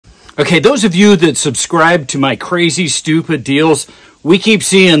Okay, those of you that subscribe to my crazy, stupid deals, we keep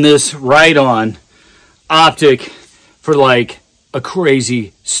seeing this Riton optic for like a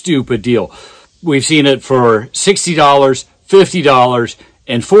crazy, stupid deal. We've seen it for $60, $50,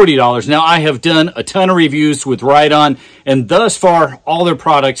 and $40. Now, I have done a ton of reviews with Riton, and thus far, all their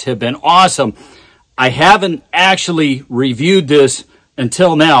products have been awesome. I haven't actually reviewed this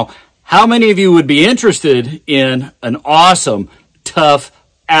until now. How many of you would be interested in an awesome, tough,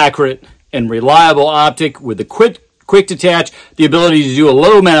 accurate, and reliable optic with a quick detach, the ability to do a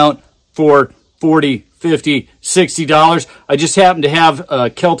low mount for $40, $50, $60? I just happen to have a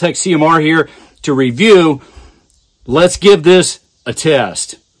Kel-Tec CMR here to review. Let's give this a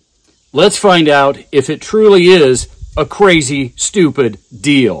test. Let's find out if it truly is a crazy, stupid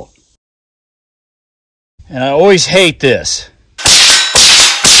deal. And I always hate this.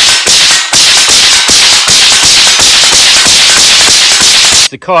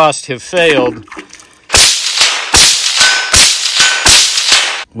 The costs have failed.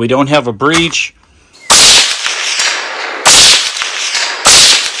 We don't have a breach.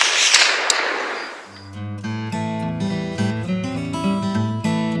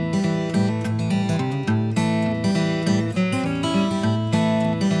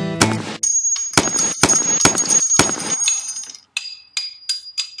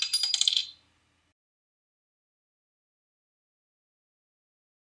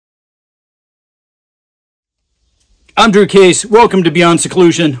 I'm Drew Case. Welcome to Beyond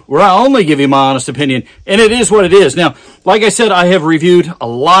Seclusion, where I only give you my honest opinion, and it is what it is. Now, like I said, I have reviewed a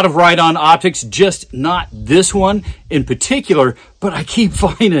lot of Riton optics, just not this one in particular, but I keep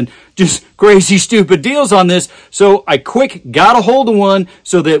finding just crazy, stupid deals on this. So I got a hold of one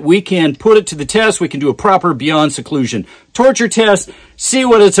so that we can put it to the test. We can do a proper Beyond Seclusion torture test, see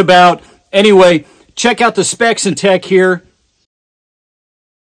what it's about. Anyway, check out the specs and tech here.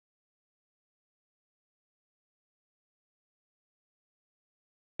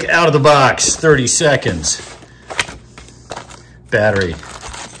 Out of the box, 30 seconds. Battery,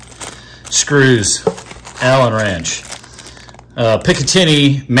 screws, Allen wrench,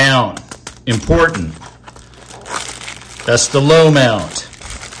 Picatinny mount, important. That's the low mount.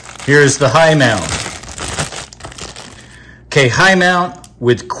 Here's the high mount. Okay, high mount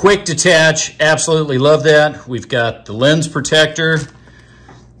with quick detach, absolutely love that. We've got the lens protector,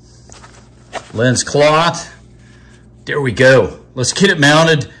 lens cloth. There we go. Let's get it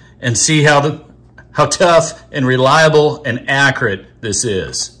mounted and see how tough and reliable and accurate this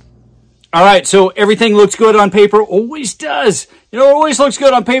is. All right, so everything looks good on paper. Always does. You know, it always looks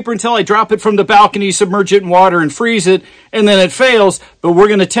good on paper until I drop it from the balcony, submerge it in water, and freeze it, and then it fails. But we're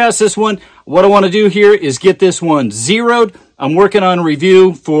going to test this one. What I want to do here is get this one zeroed. I'm working on a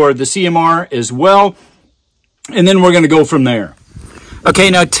review for the CMR as well, and then we're going to go from there.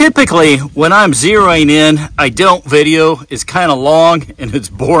 Okay, now typically when I'm zeroing in, I don't video. It's kind of long and it's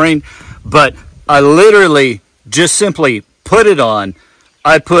boring, but I literally just simply put it on.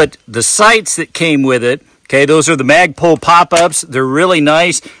 I put the sights that came with it. Okay, those are the Magpul pop-ups. They're really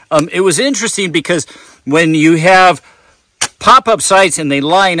nice. It was interesting because when you have pop-up sights and they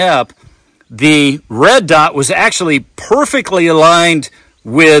line up, the red dot was actually perfectly aligned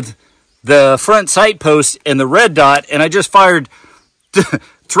with the front sight post and the red dot, and I just fired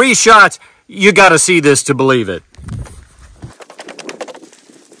 3 shots. You got to see this to believe it.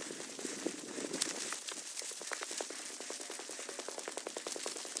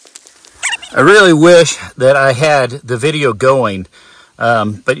 I really wish that I had the video going,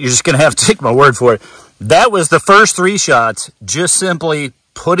 but you're just going to have to take my word for it. That was the first 3 shots, just simply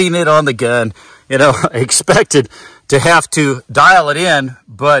putting it on the gun. You know, I expected to have to dial it in,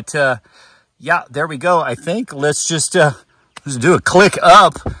 but yeah, there we go. I think let's just do a click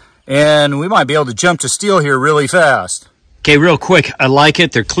up, and we might be able to jump to steel here really fast. Okay, real quick, I like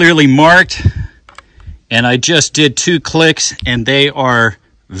it. They're clearly marked, and I just did 2 clicks, and they are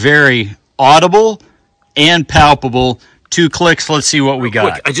very audible and palpable. 2 clicks, let's see what we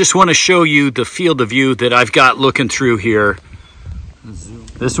got. Quick, I just want to show you the field of view that I've got looking through here.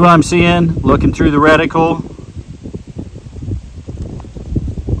 This is what I'm seeing, looking through the reticle.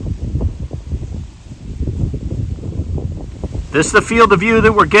 This is the field of view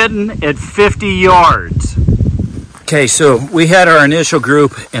that we're getting at 50 yards. Okay, so we had our initial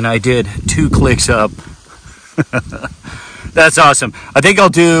group and I did 2 clicks up. That's awesome. I think I'll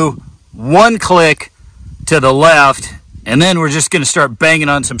do 1 click to the left and then we're just gonna start banging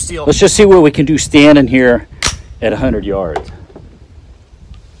on some steel. Let's just see what we can do standing here at 100 yards.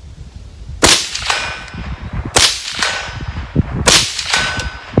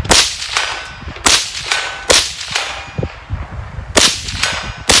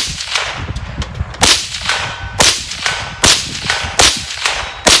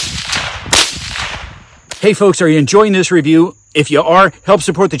 Hey folks, are you enjoying this review? If you are, help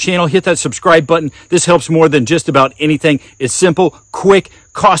support the channel. Hit that subscribe button. This helps more than just about anything. It's simple, quick,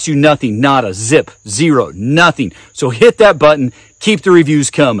 costs you nothing, not a zip, zero, nothing. So hit that button. Keep the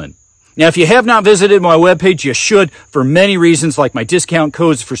reviews coming. Now, if you have not visited my webpage, you should for many reasons, like my discount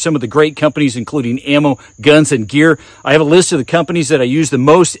codes for some of the great companies, including ammo, guns, and gear. I have a list of the companies that I use the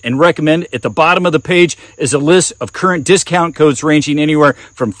most and recommend. At the bottom of the page is a list of current discount codes ranging anywhere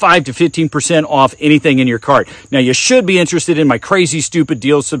from 5 to 15% off anything in your cart. Now, you should be interested in my Crazy Stupid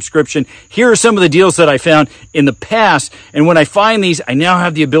Deals subscription. Here are some of the deals that I found in the past, and when I find these, I now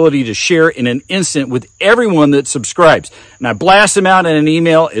have the ability to share in an instant with everyone that subscribes. And I blast them out in an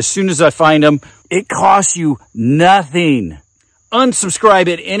email as soon as I find them. It costs you nothing. Unsubscribe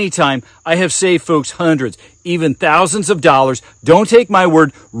at any time. I have saved folks hundreds, even thousands of dollars. Don't take my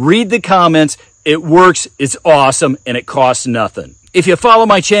word. Read the comments. It works. It's awesome, and it costs nothing. If you follow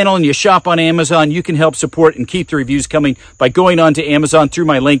my channel and you shop on Amazon, you can help support and keep the reviews coming by going on to Amazon through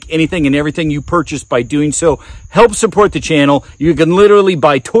my link. Anything and everything you purchase by doing so help support the channel. You can literally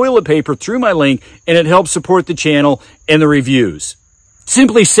buy toilet paper through my link, and it helps support the channel and the reviews.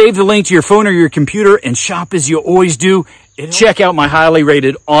 Simply save the link to your phone or your computer and shop as you always do. Check out my highly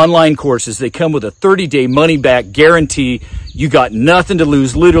rated online courses. They come with a 30-day money-back guarantee. You got nothing to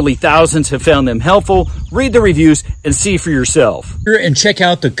lose. Literally thousands have found them helpful. Read the reviews and see for yourself. And check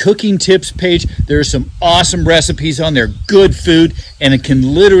out the cooking tips page. There's some awesome recipes on there, good food, and it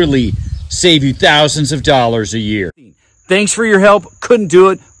can literally save you thousands of dollars a year. Thanks for your help. Couldn't do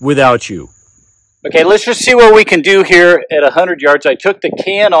it without you. Okay, let's just see what we can do here at 100 yards. I took the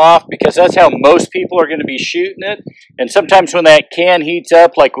can off because that's how most people are going to be shooting it. And sometimes when that can heats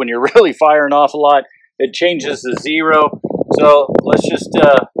up, like when you're really firing off a lot, it changes to zero. So let's just,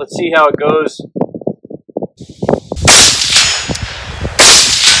 let's see how it goes.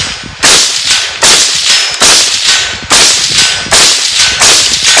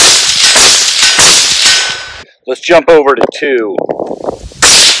 Let's jump over to 2.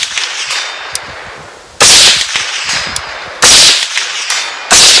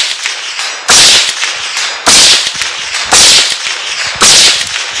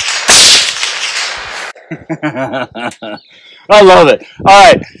 I love it. All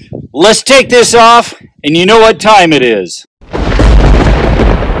right, let's take this off, and you know what time it is.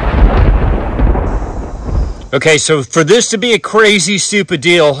 Okay, so for this to be a crazy, stupid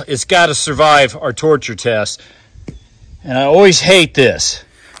deal, it's got to survive our torture test. And I always hate this.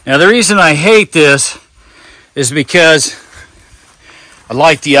 Now, the reason I hate this is because I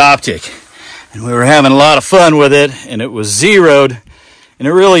like the optic. And we were having a lot of fun with it, and it was zeroed. And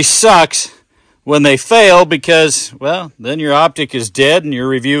it really sucks when they fail because, well, then your optic is dead and your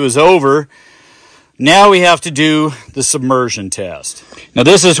review is over. Now we have to do the submersion test. Now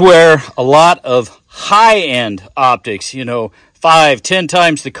this is where a lot of high-end optics, you know, 5, 10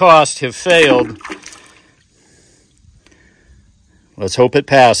 times the cost have failed. Let's hope it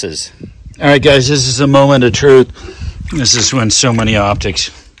passes. All right, guys, this is a moment of truth. This is when so many optics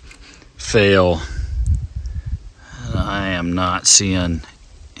fail. I am not seeing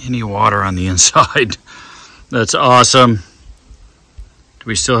any water on the inside. That's awesome. Do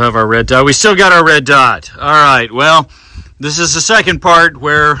we still have our red dot? We still got our red dot. All right, well, this is the second part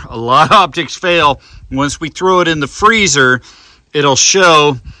where a lot of optics fail. Once we throw it in the freezer, it'll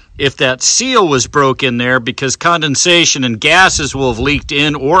show if that seal was broken there because condensation and gases will have leaked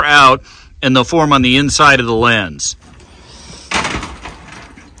in or out and they'll form on the inside of the lens.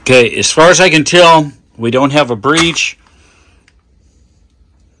 Okay, as far as I can tell, we don't have a breach.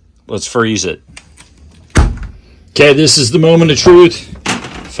 Let's freeze it. Okay, this is the moment of truth.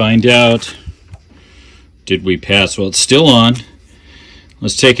 Find out, did we pass? Well, it's still on.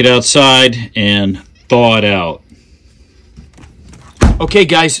 Let's take it outside and thaw it out. Okay,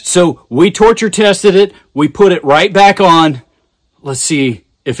 guys, so we torture tested it. We put it right back on. Let's see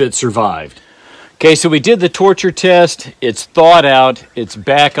if it survived. Okay, so we did the torture test. It's thawed out. It's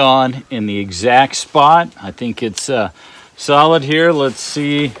back on in the exact spot. I think it's solid here. Let's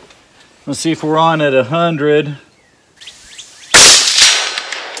see. Let's see if we're on at 100.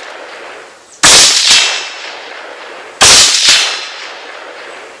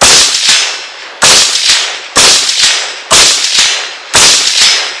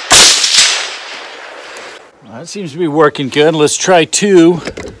 That seems to be working good. Let's try 2.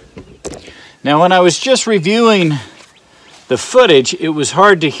 Now, when I was just reviewing the footage, it was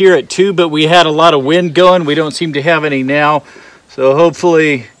hard to hear it too, but we had a lot of wind going. We don't seem to have any now, so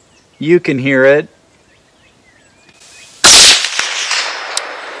hopefully you can hear it.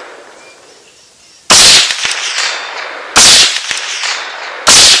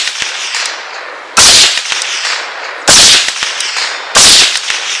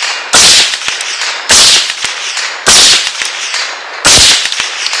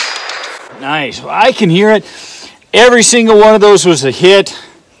 Nice. Well, I can hear it. Every single one of those was a hit.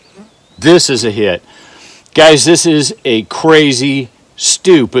 This is a hit. Guys, this is a crazy,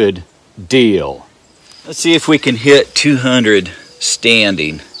 stupid deal. Let's see if we can hit 200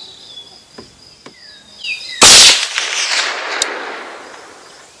 standing.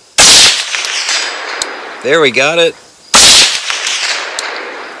 There, we got it.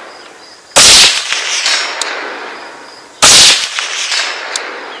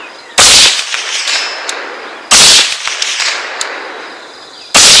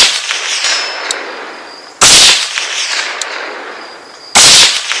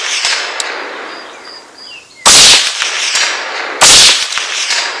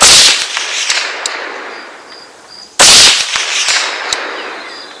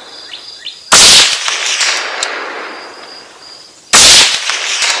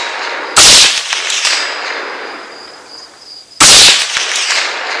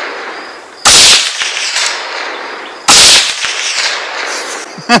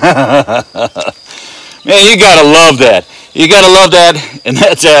 Man, you gotta love that. You gotta love that, and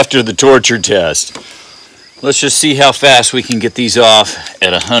that's after the torture test. Let's just see how fast we can get these off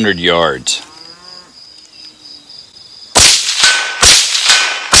at 100 yards.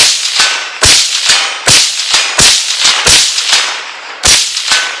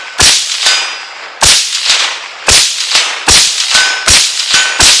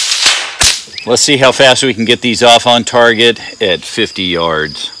 Let's see how fast we can get these off on target at 50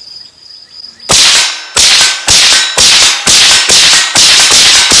 yards.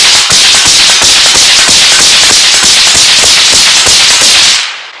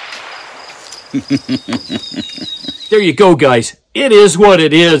 There you go, guys. It is what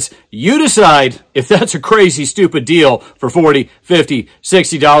it is. You decide if that's a crazy, stupid deal for $40, $50,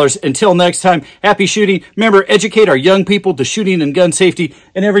 $60. Until next time, happy shooting. Remember, educate our young people to shooting and gun safety.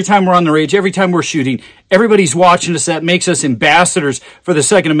 And every time we're on the range, every time we're shooting, everybody's watching us. That makes us ambassadors for the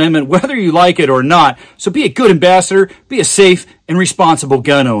Second Amendment, whether you like it or not. So be a good ambassador, be a safe and responsible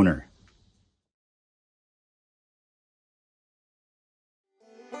gun owner.